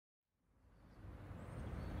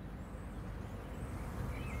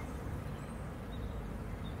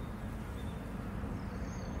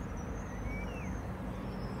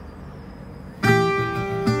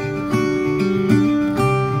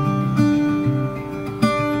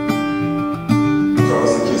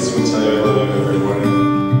everyone.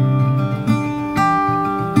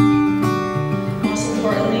 Most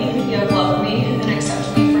importantly, you have loved me and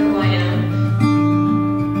accepted me for who I am.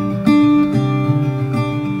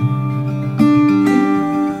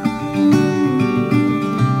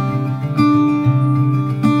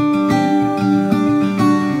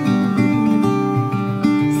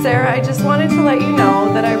 Sarah, I just wanted to let you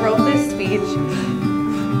know that I wrote this speech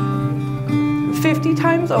 50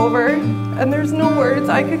 times over, and there's no words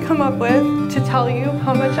I could come up with to tell you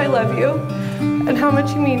how much I love you and how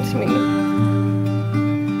much you mean to me.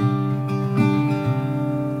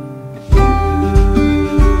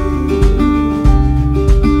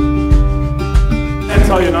 I can't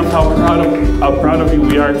tell you enough how proud of you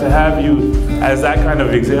we are to have you as that kind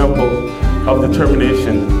of example of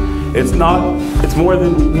determination. It's more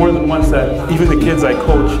than once that even the kids I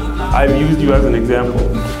coach, I've used you as an example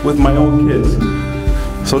with my own kids.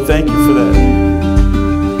 So thank you for that.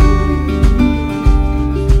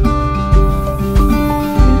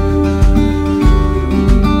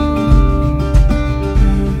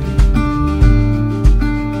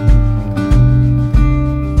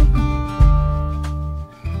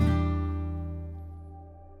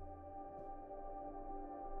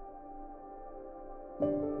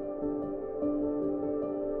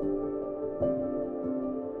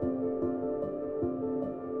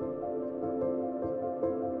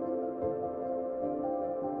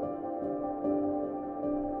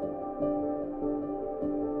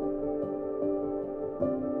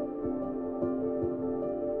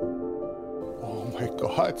 Oh my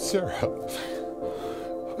God, Sarah.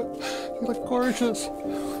 You look gorgeous.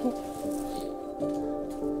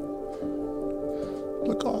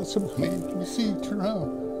 Look awesome, honey. Let me see, turn around.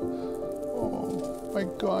 Oh my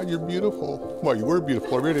God, you're beautiful. Well, you were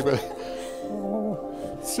beautiful already, but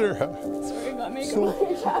oh, Sarah. Sorry about making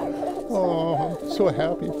Oh, I'm so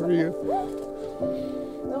happy for you.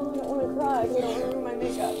 No, I don't want to cry. I don't want to ruin my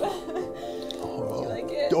makeup. Oh, you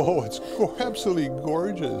like it? Oh, it's absolutely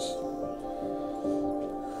gorgeous.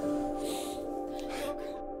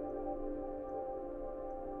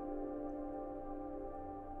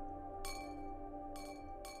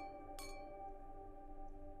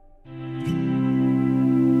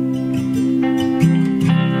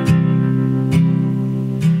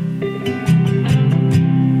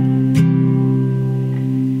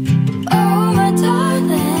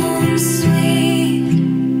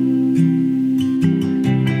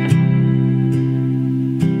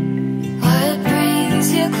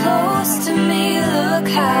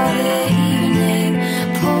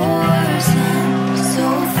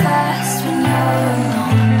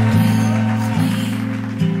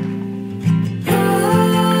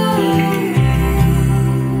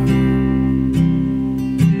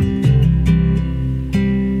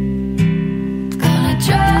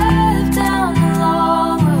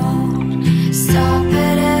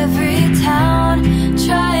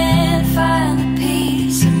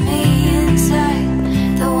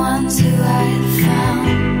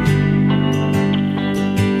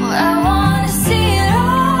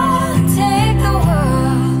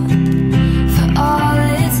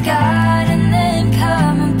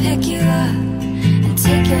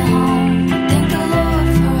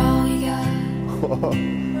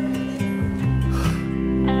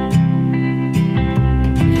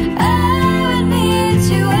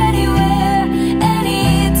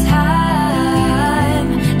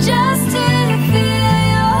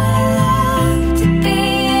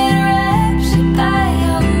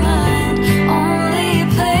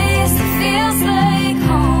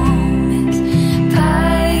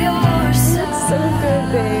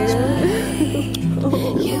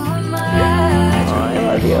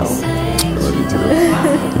 I love you too.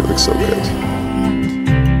 You look so good.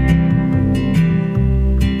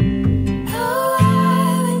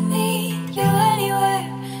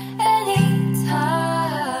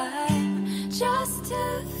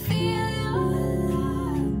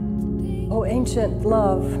 O ancient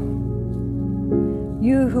love,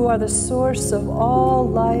 you who are the source of all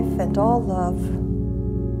life and all love,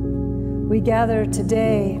 we gather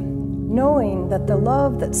today knowing that the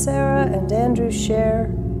love that Sarah and Andrew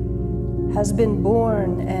share has been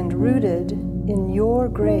born and rooted in your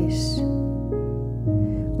grace.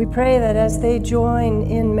 We pray that as they join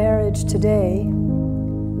in marriage today,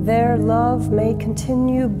 their love may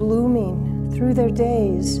continue blooming through their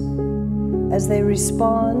days as they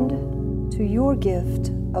respond to your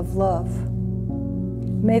gift of love.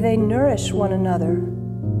 May they nourish one another.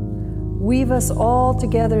 Weave us all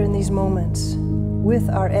together in these moments with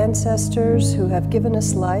our ancestors who have given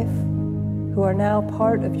us life, who are now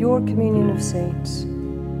part of your communion of saints.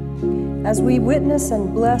 As we witness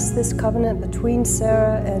and bless this covenant between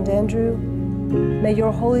Sarah and Andrew, may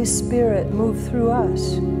your Holy Spirit move through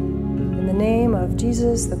us. In the name of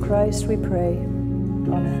Jesus the Christ we pray.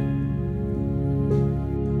 Amen.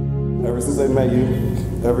 Ever since I met you,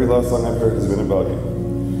 every love song I've heard has been about you.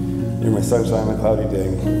 You're my sunshine, my cloudy day.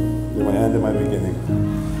 You're my end and my beginning.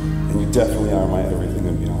 And you definitely are my everything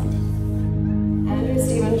and beyond. Andrew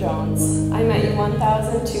Stephen Jones, I met you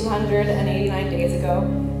 1,289 days ago,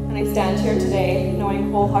 and I stand here today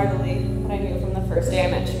knowing wholeheartedly what I knew from the first day I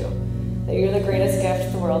met you, that you're the greatest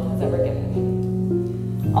gift the world has ever given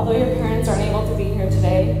me. Although your parents aren't able to be here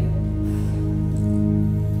today,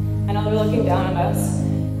 I know they're looking down at us,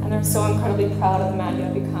 and they're so incredibly proud of the man you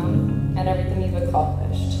have become and everything you've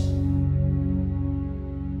accomplished.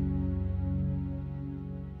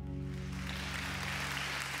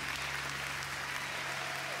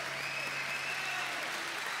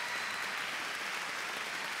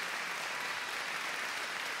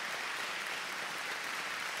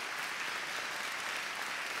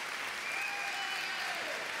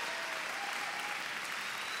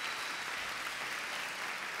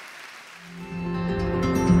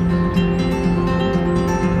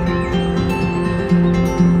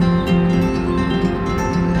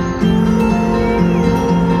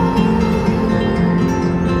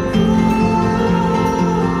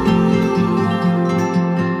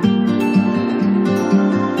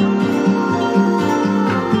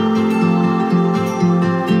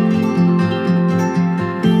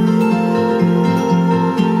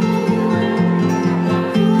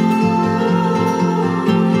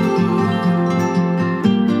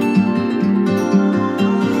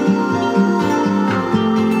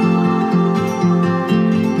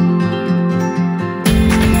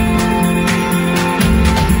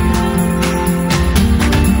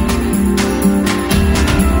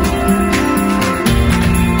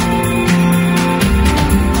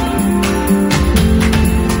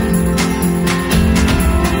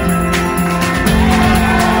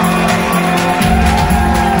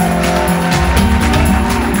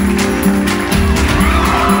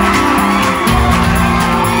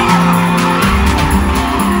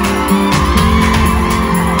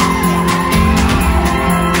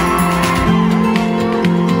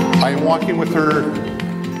 Walking with her,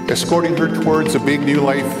 escorting her towards a big new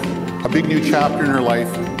life, a big new chapter in her life,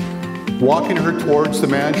 walking her towards the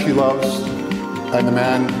man she loves and the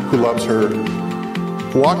man who loves her,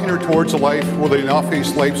 walking her towards a life where they now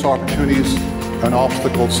face life's opportunities and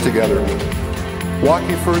obstacles together,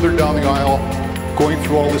 walking further down the aisle, going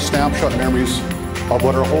through all the snapshot memories of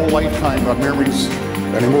what our whole lifetime of memories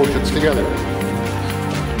and emotions together.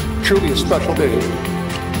 Truly a special day.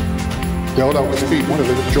 That was one of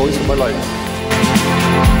the joys of my life.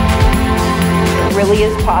 It really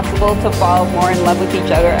is possible to fall more in love with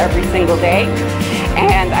each other every single day,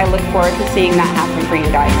 and I look forward to seeing that happen for you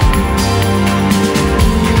guys.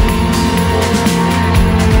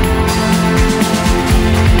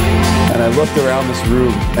 And I looked around this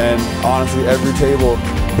room, and honestly, every table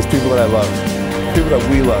is people that I love, people that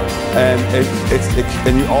we love, and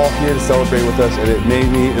and you're all here to celebrate with us. And it made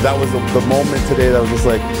me. That was the moment today that was just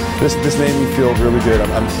like this. This made me feel really good.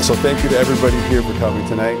 So thank you to everybody here for coming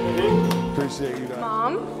tonight. Appreciate you guys.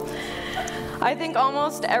 Mom, I think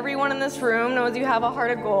almost everyone in this room knows you have a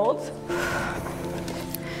heart of gold.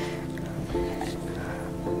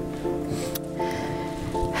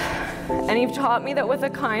 And you've taught me that with a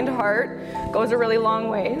kind heart goes a really long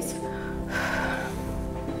ways.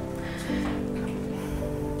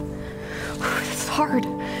 It's hard.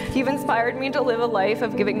 You've inspired me to live a life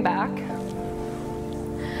of giving back.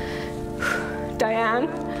 Diane,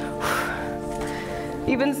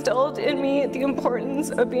 you've instilled in me the importance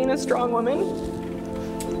of being a strong woman.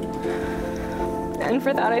 And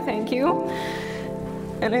for that I thank you.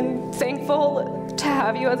 And I'm thankful to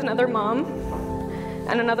have you as another mom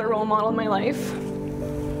and another role model in my life.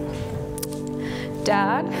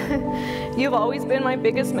 Dad, you've always been my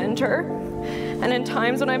biggest mentor, and in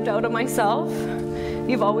times when I've doubted myself,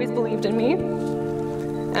 you've always believed in me.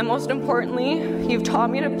 And most importantly, you've taught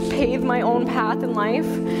me to pave my own path in life,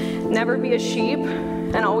 never be a sheep,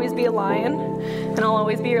 and always be a lion, and I'll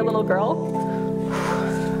always be your little girl.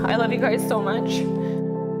 I love you guys so much.